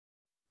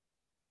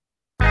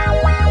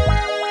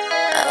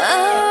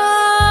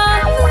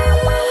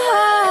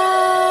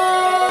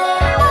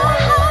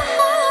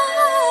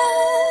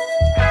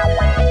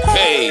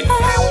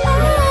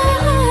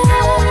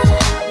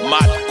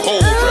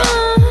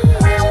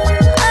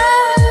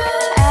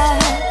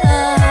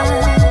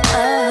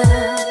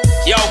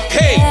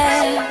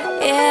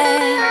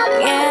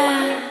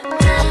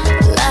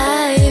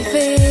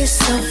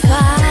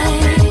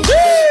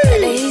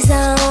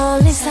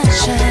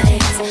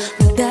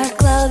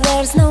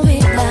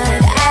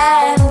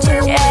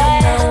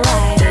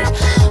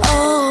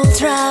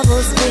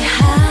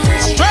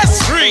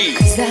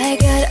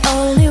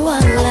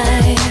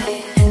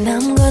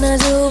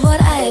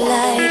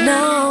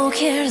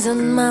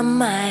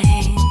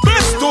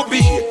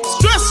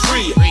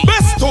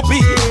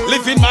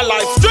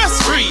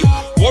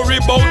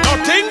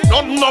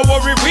no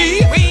worry,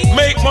 we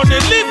make money,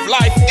 live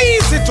life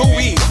easy to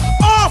we.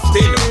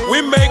 Often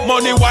we make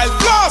money while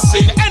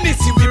flossing.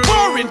 Anything we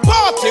boring,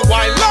 party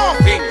while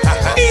laughing.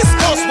 East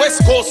Coast,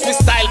 West Coast, we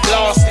style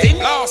blasting.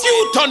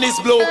 U-turn is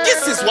blow,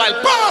 kisses while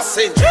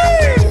passing.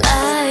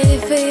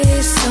 Life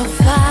is so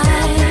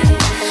fine.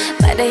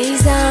 My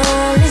days are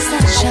only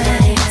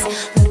sunshine.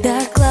 No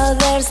dark cloud,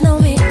 there's no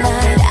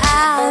midnight.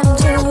 I'm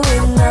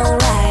doing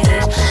alright.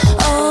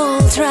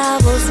 All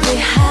troubles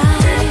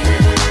behind.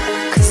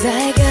 Cause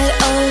I got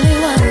only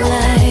one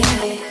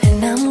life.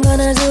 And I'm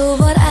gonna do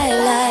what I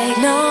like.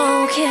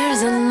 No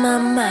cares on my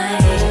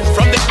mind.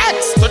 From the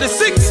X to the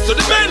 6 to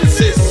the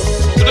Benzes,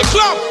 to the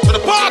club, to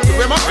the party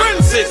where my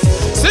friends is.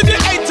 See the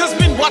haters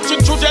been watching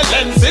through their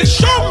lenses.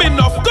 Show me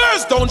enough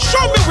girls, don't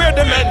show me where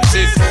the men's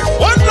is.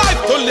 One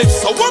life to live,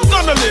 so I'm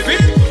gonna live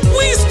it.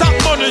 We stack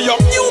money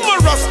up,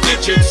 numerous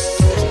digits.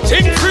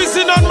 Ting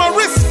freezing on my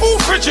wrist, ooh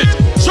frigid.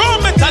 Show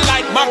metal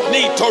like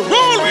magneto,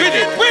 roll with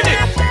it, with it.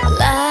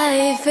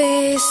 Life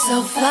is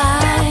so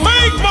fine.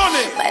 Make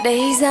money. My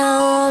days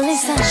are only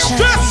sunshine.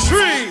 Stress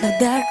free. No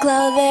dark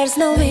cloud, there's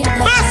no midnight.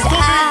 Best of me.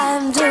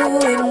 I'm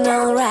doing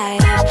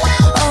alright.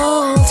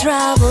 All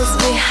troubles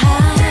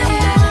behind.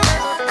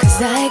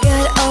 Cause I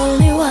got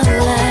only one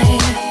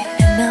life.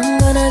 And I'm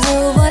gonna do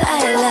what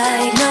I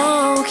like.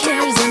 No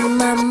cares in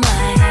my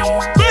mind.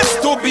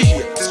 Best to be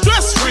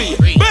stress free.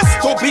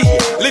 Best to be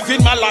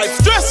living my life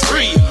stress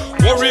free.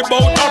 Worry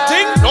about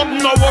nothing,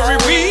 nothing no worry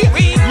we.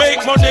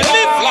 Make money,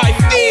 live life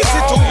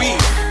easy to we.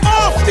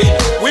 Often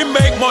we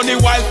make money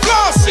while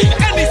flossing.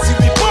 Anything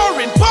we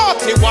boring,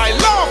 party while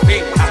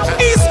laughing.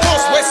 East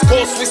Coast, West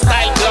Coast, we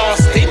style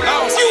blasting.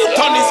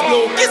 U-turn is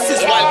blow,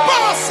 kisses while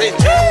passing.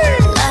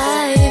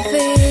 Life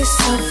is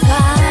so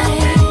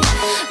fine.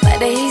 My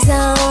days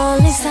are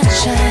only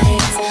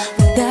sunshine.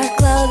 No dark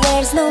cloud,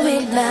 there's no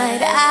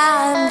midnight.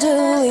 I'm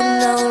doing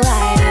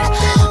alright.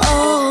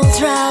 All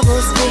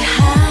troubles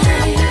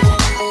behind.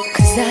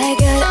 Cause I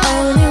got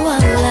only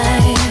one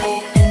life.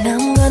 And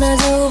I'm gonna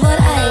do what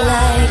I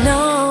like.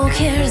 No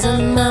cares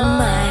on my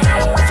mind.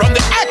 From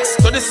the X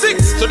to the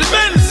 6 to the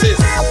Benzes,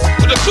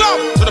 to the club,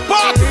 to the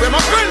party where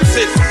my friends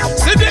is.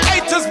 See the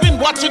haters been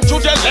watching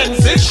through their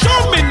lenses. Show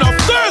me enough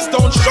girls,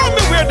 don't show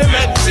me where the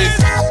men's is.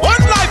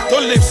 One life to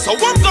live, so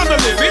I'm gonna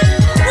live it.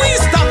 We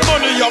stack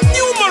money up,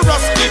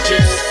 numerous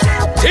digits.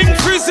 Ting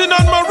freezing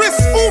on my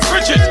wrist, ooh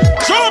frigid.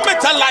 Show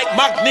metal like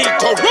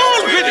magneto, roll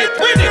with it,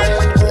 with it.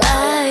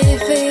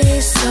 Life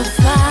is so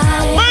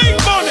fine. Make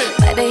money.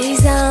 My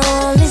days are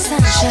only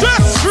sunshine.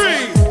 Stress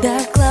free. No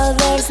dark cloud,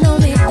 there's no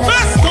midnight.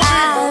 Best of me.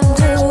 I'm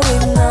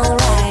doing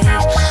alright.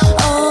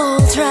 All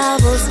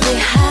troubles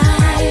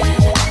behind.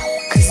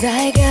 Cause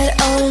I got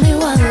only